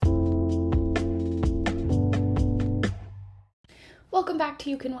Welcome back to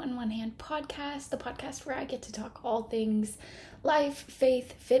You Can One in One Hand podcast, the podcast where I get to talk all things life,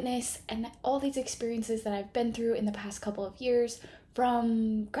 faith, fitness, and all these experiences that I've been through in the past couple of years,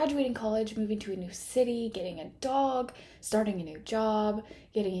 from graduating college, moving to a new city, getting a dog, starting a new job,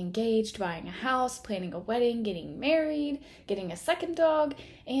 getting engaged, buying a house, planning a wedding, getting married, getting a second dog,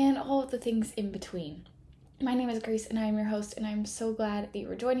 and all of the things in between. My name is Grace and I am your host, and I'm so glad that you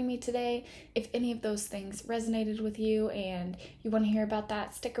were joining me today. If any of those things resonated with you and you want to hear about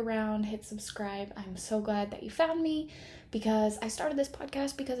that, stick around, hit subscribe. I'm so glad that you found me, because I started this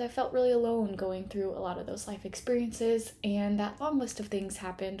podcast because I felt really alone going through a lot of those life experiences, and that long list of things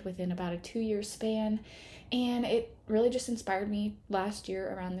happened within about a 2-year span. And it really just inspired me last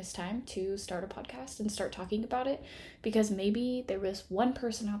year around this time to start a podcast and start talking about it, because maybe there was one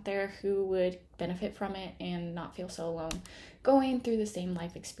person out there who would benefit from it and not feel so alone going through the same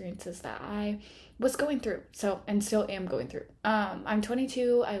life experiences that I was going through. And still am going through. I'm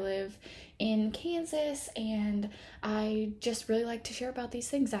 22. I live in Kansas, and I just really like to share about these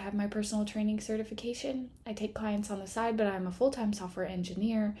things. I have my personal training certification. I take clients on the side, but I'm a full-time software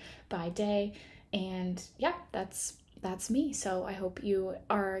engineer by day. And yeah, that's me. So I hope you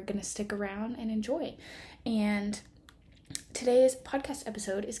are going to stick around and enjoy. And today's podcast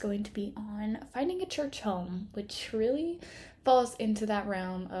episode is going to be on finding a church home, which really falls into that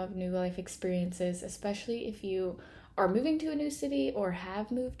realm of new life experiences, especially if you are moving to a new city or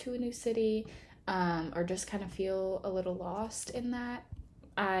have moved to a new city, or just kind of feel a little lost in that.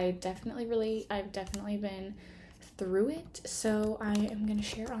 I've definitely been through it, so I am going to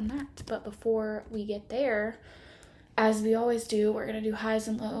share on that. But before we get there, as we always do, we're going to do highs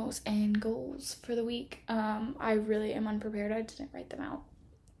and lows and goals for the week. I really am unprepared. I didn't write them out.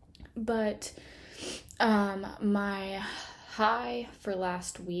 But my high for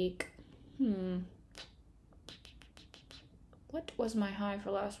last week, what was my high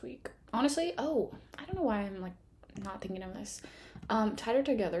for last week? Honestly, I don't know why I'm not thinking of this. Tighter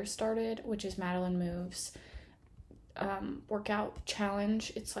Together started, which is Madeline Moves workout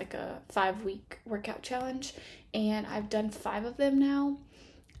challenge. It's like a 5-week workout challenge, and I've done 5 of them now.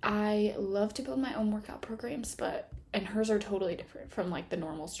 I love to build my own workout programs, and hers are totally different from the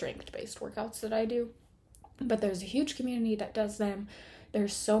normal strength-based workouts that I do. But there's a huge community that does them. They're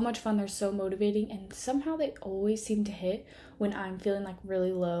so much fun. They're so motivating, and somehow they always seem to hit when I'm feeling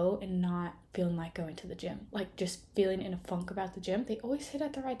really low and not feeling like going to the gym, just feeling in a funk about the gym. They always hit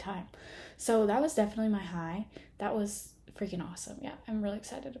at the right time. So that was definitely my high. That was freaking awesome. Yeah, I'm really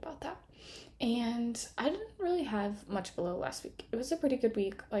excited about that. And I didn't really have much below last week. It was a pretty good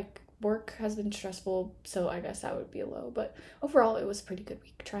week. Work has been stressful, so I guess that would be a low, but overall it was a pretty good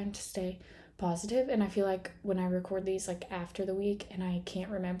week, trying to stay positive. And I feel like when I record these after the week and I can't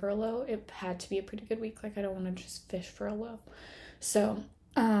remember a low, it had to be a pretty good week. I don't want to just fish for a low. So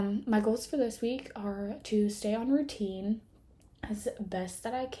my goals for this week are to stay on routine as best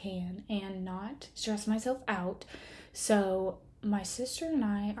that I can and not stress myself out. So my sister and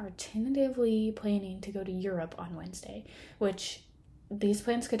I are tentatively planning to go to Europe on Wednesday, which these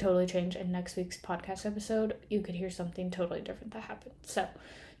plans could totally change. In next week's podcast episode, you could hear something totally different that happened. So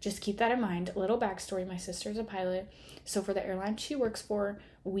just keep that in mind. A little backstory: my sister's a pilot, so for the airline she works for,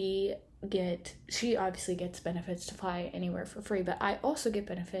 she obviously gets benefits to fly anywhere for free, but I also get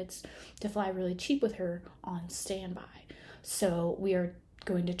benefits to fly really cheap with her on standby. So we are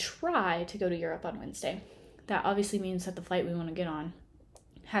going to try to go to Europe on Wednesday. That obviously means that the flight we want to get on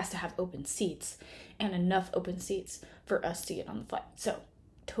has to have open seats, and enough open seats for us to get on the flight. So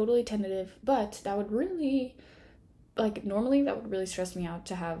totally tentative, but that would really, normally that would really stress me out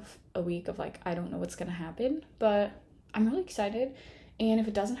to have a week of I don't know what's going to happen, but I'm really excited. And if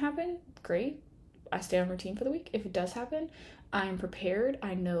it doesn't happen, great. I stay on routine for the week. If it does happen, I'm prepared.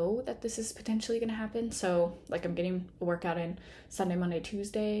 I know that this is potentially going to happen. So I'm getting a workout in Sunday, Monday,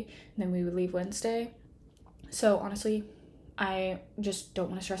 Tuesday, and then we would leave Wednesday. So honestly, I just don't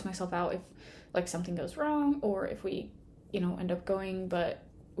want to stress myself out if something goes wrong, or if we, end up going, but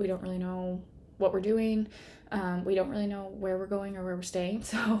we don't really know what we're doing. We don't really know where we're going or where we're staying.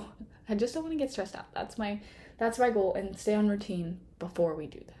 So I just don't want to get stressed out. That's my goal, and stay on routine before we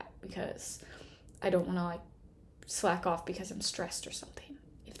do that, because I don't want to slack off because I'm stressed or something,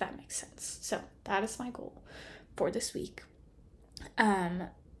 if that makes sense. So that is my goal for this week.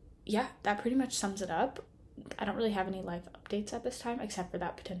 Yeah, that pretty much sums it up. I don't really have any life updates at this time except for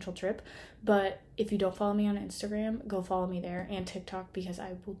that potential trip, but if you don't follow me on Instagram, go follow me there, and TikTok, because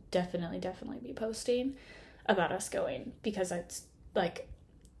I will definitely be posting about us going, because it's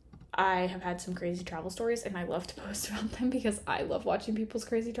I have had some crazy travel stories, and I love to post about them because I love watching people's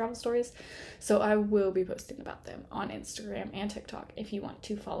crazy travel stories. So I will be posting about them on Instagram and TikTok if you want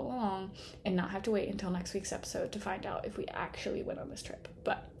to follow along and not have to wait until next week's episode to find out if we actually went on this trip.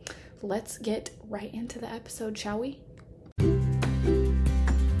 But let's get right into the episode, shall we?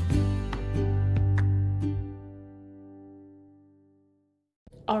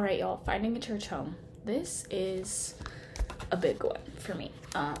 All right, y'all, finding a church home. This is a big one for me.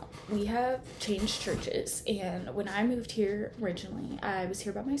 We have changed churches, and when I moved here originally, I was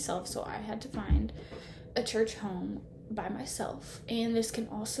here by myself, so I had to find a church home by myself. And this can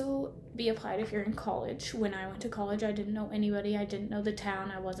also be applied if you're in college. When I went to college, I didn't know anybody. I didn't know the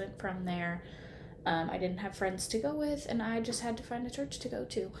town. I wasn't from there. I didn't have friends to go with, and I just had to find a church to go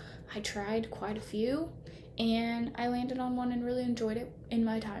to. I tried quite a few, and I landed on one and really enjoyed it in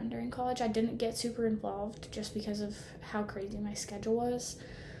my time during college. I didn't get super involved just because of how crazy my schedule was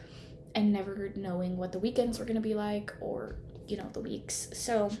and never knowing what the weekends were going to be like, or, the weeks.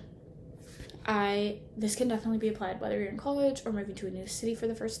 So this can definitely be applied whether you're in college or moving to a new city for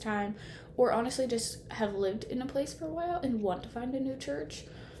the first time, or honestly just have lived in a place for a while and want to find a new church.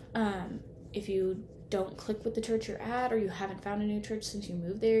 If you don't click with the church you're at, or you haven't found a new church since you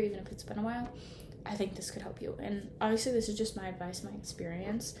moved there, even if it's been a while, I think this could help you. And obviously this is just my advice, my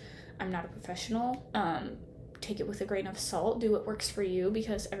experience. I'm not a professional. Take it with a grain of salt. Do what works for you,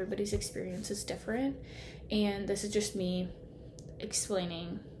 because everybody's experience is different. And this is just me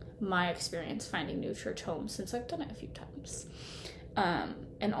explaining my experience finding new church homes since I've done it a few times.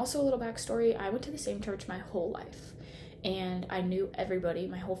 And also a little backstory. I went to the same church my whole life, and I knew everybody.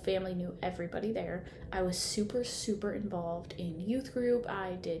 My whole family knew everybody there. I was super, super involved in youth group.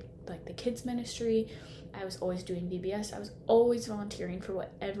 I did the kids ministry. I was always doing VBS. I was always volunteering for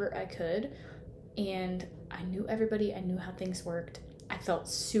whatever I could. And I knew everybody. I knew how things worked. I felt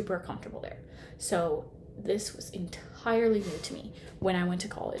super comfortable there. So this was entirely new to me when I went to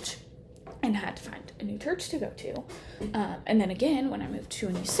college and had to find a new church to go to. And then again, when I moved to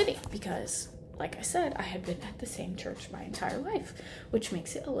a new city, because like I said, I had been at the same church my entire life, which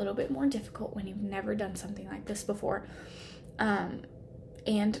makes it a little bit more difficult when you've never done something like this before.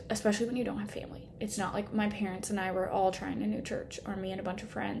 And especially when you don't have family. It's not like my parents and I were all trying a new church, or me and a bunch of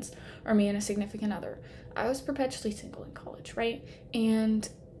friends, or me and a significant other. I was perpetually single in college, right? And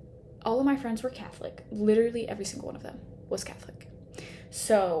all of my friends were Catholic. Literally every single one of them was Catholic.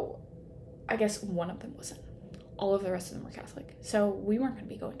 So I guess one of them wasn't. All of the rest of them were Catholic. So we weren't going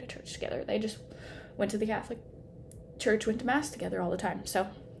to be going to church together. They just went to the Catholic church, went to mass together all the time. So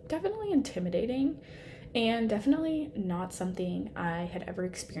definitely intimidating, and definitely not something I had ever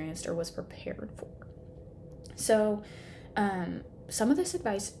experienced or was prepared for. So some of this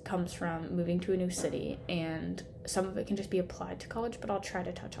advice comes from moving to a new city, and some of it can just be applied to college, but I'll try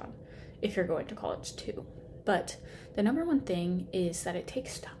to touch on if you're going to college too. But the number one thing is that it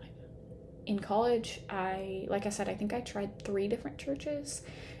takes time. In college, like I said, I think I tried 3 different churches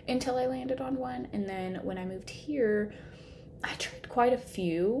until I landed on one. And then when I moved here, I tried quite a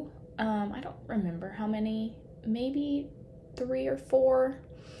few. I don't remember how many, maybe 3 or 4,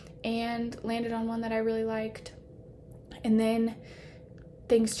 and landed on one that I really liked. And then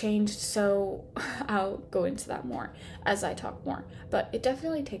things changed, so I'll go into that more as I talk more. But it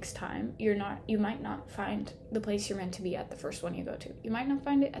definitely takes time. You might not find the place you're meant to be at the first one you go to. You might not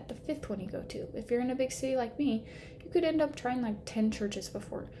find it at the 5th one you go to. If you're in a big city like me, you could end up trying 10 churches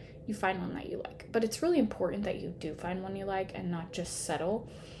before you find one that you like. But it's really important that you do find one you like and not just settle,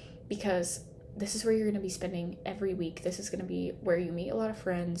 because this is where you're going to be spending every week. This is going to be where you meet a lot of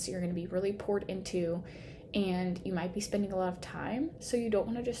friends. You're going to be really poured into, and you might be spending a lot of time. So you don't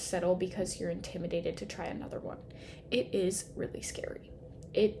want to just settle because you're intimidated to try another one. It is really scary.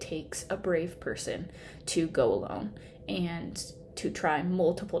 It takes a brave person to go alone and to try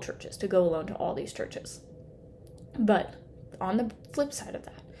multiple churches, to go alone to all these churches. But on the flip side of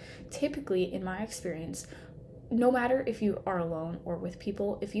that, typically in my experience, no matter if you are alone or with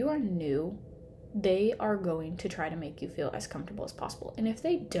people, if you are new, they are going to try to make you feel as comfortable as possible. And if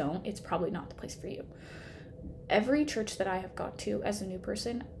they don't, it's probably not the place for you. Every church that I have gone to as a new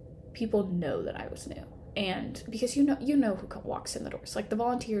person, people know that I was new. And because you know who walks in the doors. Like the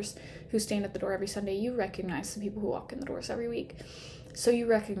volunteers who stand at the door every Sunday, you recognize the people who walk in the doors every week. So you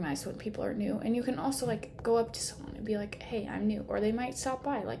recognize when people are new. And you can also go up to someone and be like, hey, I'm new. Or they might stop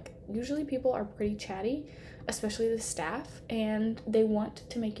by. Usually people are pretty chatty, especially the staff, and they want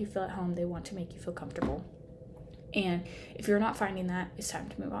to make you feel at home. They want to make you feel comfortable. And if you're not finding that, it's time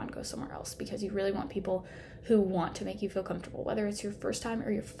to move on, go somewhere else, because you really want people who want to make you feel comfortable, whether it's your first time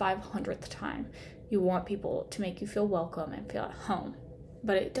or your 500th time. You want people to make you feel welcome and feel at home.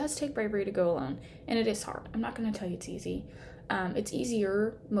 but it does take bravery to go alone, and it is hard. I'm not going to tell you it's easy. It's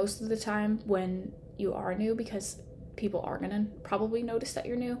easier most of the time when you are new, because people are going to probably notice that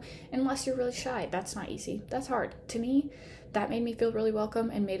you're new, unless you're really shy. That's not easy. That's hard. To me, that made me feel really welcome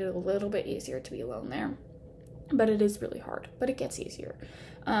and made it a little bit easier to be alone there. But it is really hard, but it gets easier.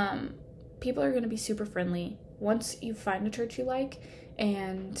 People are going to be super friendly. Once you find a church you like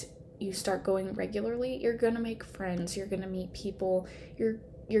and you start going regularly, you're going to make friends. You're going to meet people.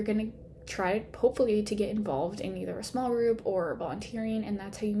 You're going to try, hopefully, to get involved in either a small group or volunteering, and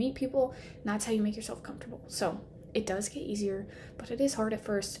that's how you meet people, and that's how you make yourself comfortable. So it does get easier, but it is hard at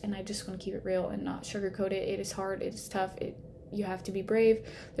first, and I just want to keep it real and not sugarcoat it. It is hard. It is tough. You have to be brave.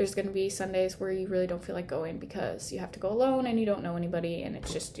 There's going to be Sundays where you really don't feel like going because you have to go alone and you don't know anybody, and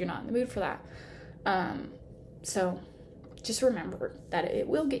it's just, you're not in the mood for that. So just remember that it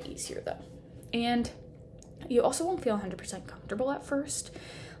will get easier though. And you also won't feel 100% comfortable at first.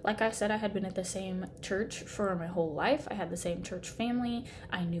 Like I said, I had been at the same church for my whole life. I had the same church family.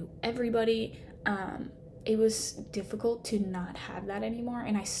 I knew everybody. It was difficult to not have that anymore,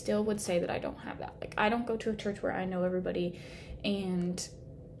 and I still would say that I don't have that. Like, I don't go to a church where I know everybody and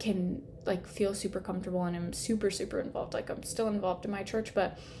can, like, feel super comfortable and I'm super, super involved. Like, I'm still involved in my church,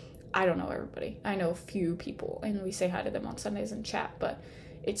 but I don't know everybody. I know a few people, and we say hi to them on Sundays and chat, but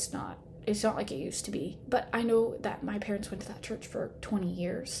it's not like it used to be. But I know that my parents went to that church for 20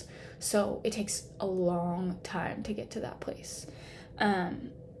 years, so it takes a long time to get to that place.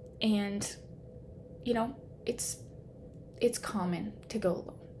 And you know, it's common to go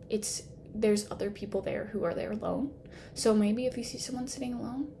alone. There's other people there who are there alone. So maybe if you see someone sitting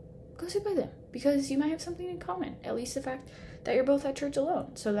alone, go sit by them, because you might have something in common. At least the fact that you're both at church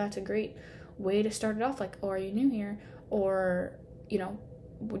alone. So that's a great way to start it off. Like, oh, are you new here? Or, you know,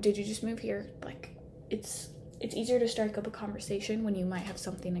 did you just move here? Like, it's easier to strike up a conversation when you might have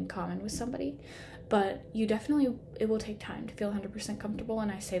something in common with somebody. But it will take time to feel 100% comfortable,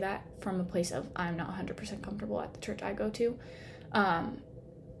 and I say that from a place of I'm not 100% comfortable at the church I go to.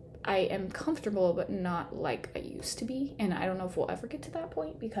 I am comfortable, but not like I used to be, and I don't know if we'll ever get to that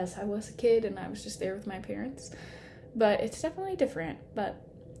point because I was a kid and I was just there with my parents. But it's definitely different, but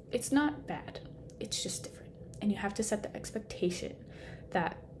it's not bad. It's just different, and you have to set the expectation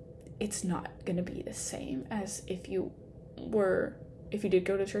that it's not going to be the same as if you did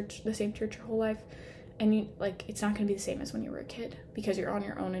go to church, the same church your whole life, and it's not going to be the same as when you were a kid, because you're on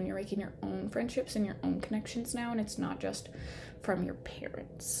your own and you're making your own friendships and your own connections now, and it's not just from your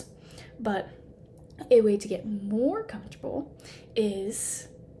parents. But a way to get more comfortable is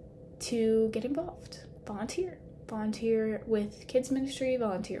to get involved. Volunteer with kids ministry,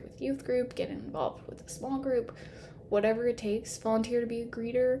 volunteer with youth group, get involved with a small group, whatever it takes. Volunteer to be a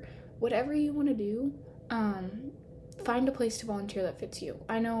greeter, whatever you want to do. Find a place to volunteer that fits you.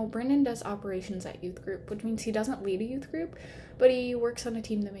 I know Brendan does operations at youth group, which means he doesn't lead a youth group, but he works on a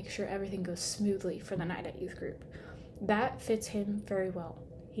team to make sure everything goes smoothly for the night at youth group. That fits him very well.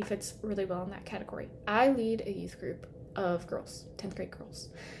 He fits really well in that category. I lead a youth group of girls, 10th grade girls.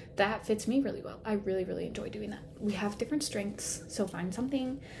 That fits me really well. I really, really enjoy doing that. We have different strengths, so find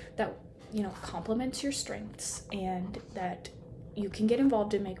something that, complements your strengths and that you can get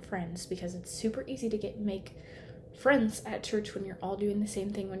involved and make friends, because it's super easy to make friends at church when you're all doing the same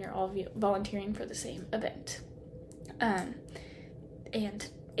thing, when you're all volunteering for the same event. And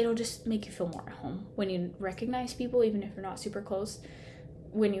it'll just make you feel more at home when you recognize people, even if you're not super close.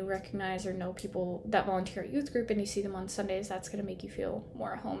 When you recognize or know people that volunteer at youth group and you see them on Sundays, that's going to make you feel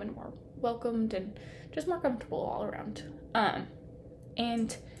more at home and more welcomed and just more comfortable all around.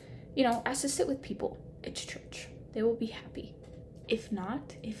 And ask to sit with people at church. They will be happy. If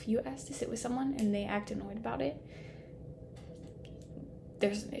not, if you ask to sit with someone and they act annoyed about it,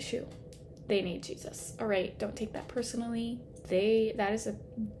 there's an issue. They need Jesus. All right, don't take that personally. That is a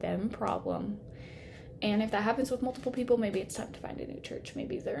them problem. And if that happens with multiple people, maybe it's time to find a new church.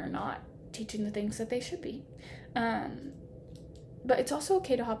 Maybe they're not teaching the things that they should be. But it's also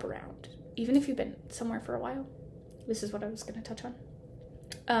okay to hop around, even if you've been somewhere for a while. This is what I was going to touch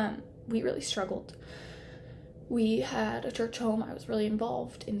on. We really struggled. We had a church home. I was really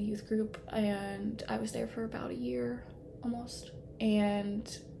involved in the youth group, and I was there for about a year almost. And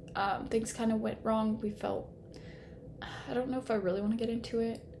things kind of went wrong. I don't know if I really want to get into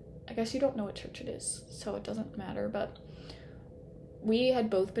it. I guess you don't know what church it is, so it doesn't matter, but we had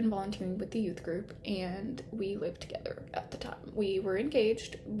both been volunteering with the youth group, and we lived together at the time. We were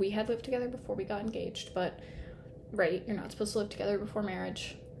engaged. We had lived together before we got engaged, but, right, you're not supposed to live together before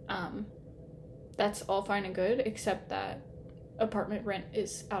marriage. That's all fine and good, except that apartment rent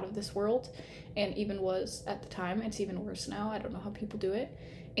is out of this world, and even was at the time. It's even worse now. I don't know how people do it.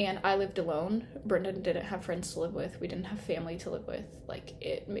 And I lived alone. Brendan didn't have friends to live with. We didn't have family to live with. Like,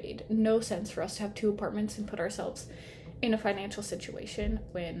 it made no sense for us to have 2 apartments and put ourselves in a financial situation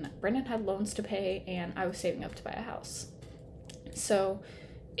when Brendan had loans to pay and I was saving up to buy a house. So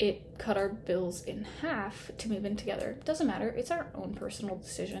it cut our bills in half to move in together. Doesn't matter. It's our own personal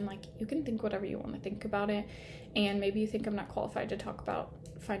decision. Like, you can think whatever you want to think about it. And maybe you think I'm not qualified to talk about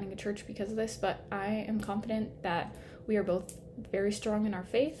finding a church because of this, but I am confident that we are both very strong in our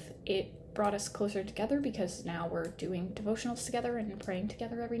faith. It brought us closer together because now we're doing devotionals together and praying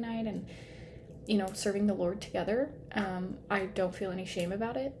together every night and, serving the Lord together. I don't feel any shame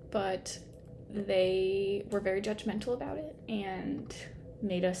about it, but they were very judgmental about it and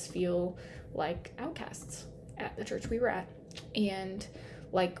made us feel like outcasts at the church we were at, and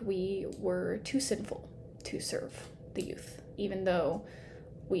like we were too sinful to serve the youth, even though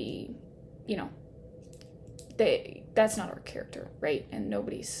we, that's not our character, right? And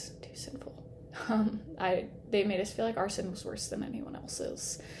nobody's too sinful. They made us feel like our sin was worse than anyone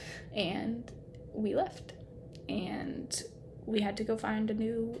else's, and we left, and we had to go find a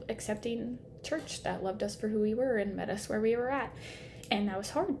new accepting church that loved us for who we were and met us where we were at. And that was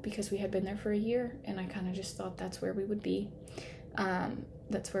hard because we had been there for a year, and I kind of just thought that's where we would be.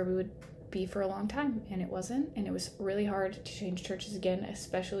 That's where we would be for a long time, and it wasn't. And it was really hard to change churches again,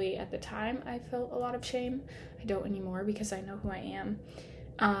 especially at the time. I felt a lot of shame. I don't anymore because I know who I am,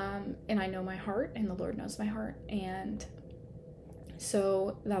 and I know my heart, and the Lord knows my heart. And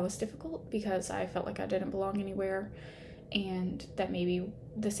so that was difficult because I felt like I didn't belong anywhere, and that maybe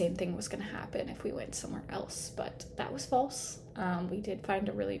the same thing was going to happen if we went somewhere else, but that was false. We did find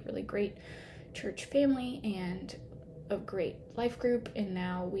a really, really great church family and a great life group, and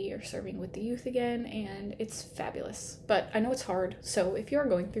now we are serving with the youth again, and it's fabulous. But I know it's hard, so if you're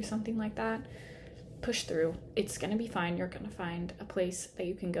going through something like that, push through. It's going to be fine. You're going to find a place that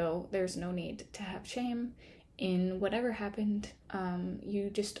you can go. There's no need to have shame in whatever happened. You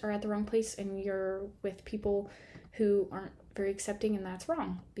just are at the wrong place, and you're with people who aren't very accepting, and that's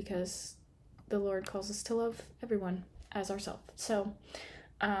wrong because the Lord calls us to love everyone as ourselves. So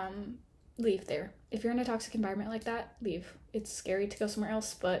leave there. If you're in a toxic environment like that, leave. It's scary to go somewhere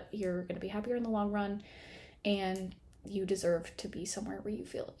else, but you're going to be happier in the long run, and you deserve to be somewhere where you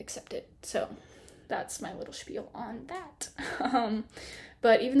feel accepted. So that's my little spiel on that.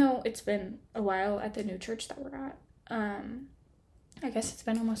 But even though it's been a while at the new church that we're at, I guess it's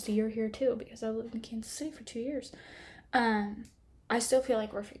been almost a year here too, because I lived in Kansas City for 2 years. I still feel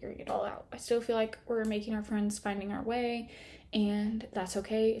like we're figuring it all out. I still feel like we're making our friends, finding our way, and that's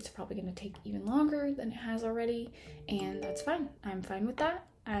okay. It's probably going to take even longer than it has already, and that's fine. I'm fine with that.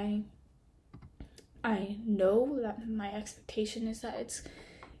 I know that my expectation is that it's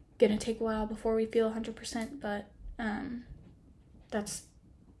going to take a while before we feel 100%, but that's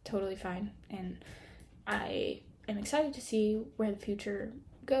totally fine, and I am excited to see where the future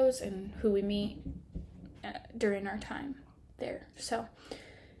goes and who we meet during our time there. So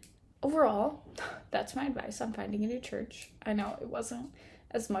overall, that's my advice on finding a new church. I know it wasn't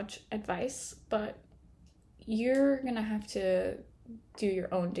as much advice, but you're gonna have to do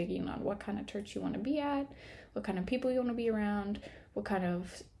your own digging on what kind of church you want to be at, what kind of people you want to be around, what kind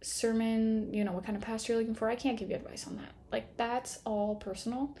of sermon, what kind of pastor you're looking for. I can't give you advice on that. Like, that's all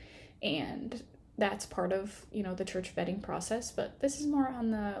personal, and that's part of, the church vetting process, but this is more on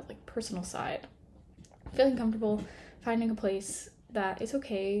the, personal side. Feeling comfortable, finding a place that it's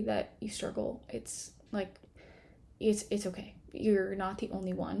okay that you struggle. It's okay. You're not the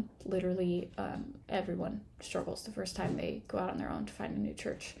only one. Literally, everyone struggles the first time they go out on their own to find a new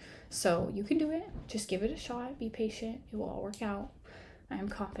church. So you can do it. Just give it a shot. Be patient. It will all work out. I am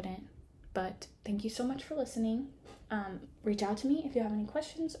confident. But thank you so much for listening. Reach out to me if you have any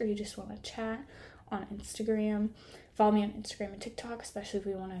questions or you just want to chat on Instagram. Follow me on Instagram and TikTok, especially if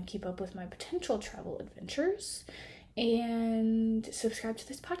we want to keep up with my potential travel adventures. And subscribe to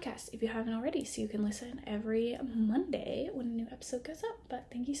this podcast if you haven't already, so you can listen every Monday when a new episode goes up. But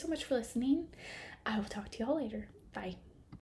thank you so much for listening. I will talk to y'all later. Bye.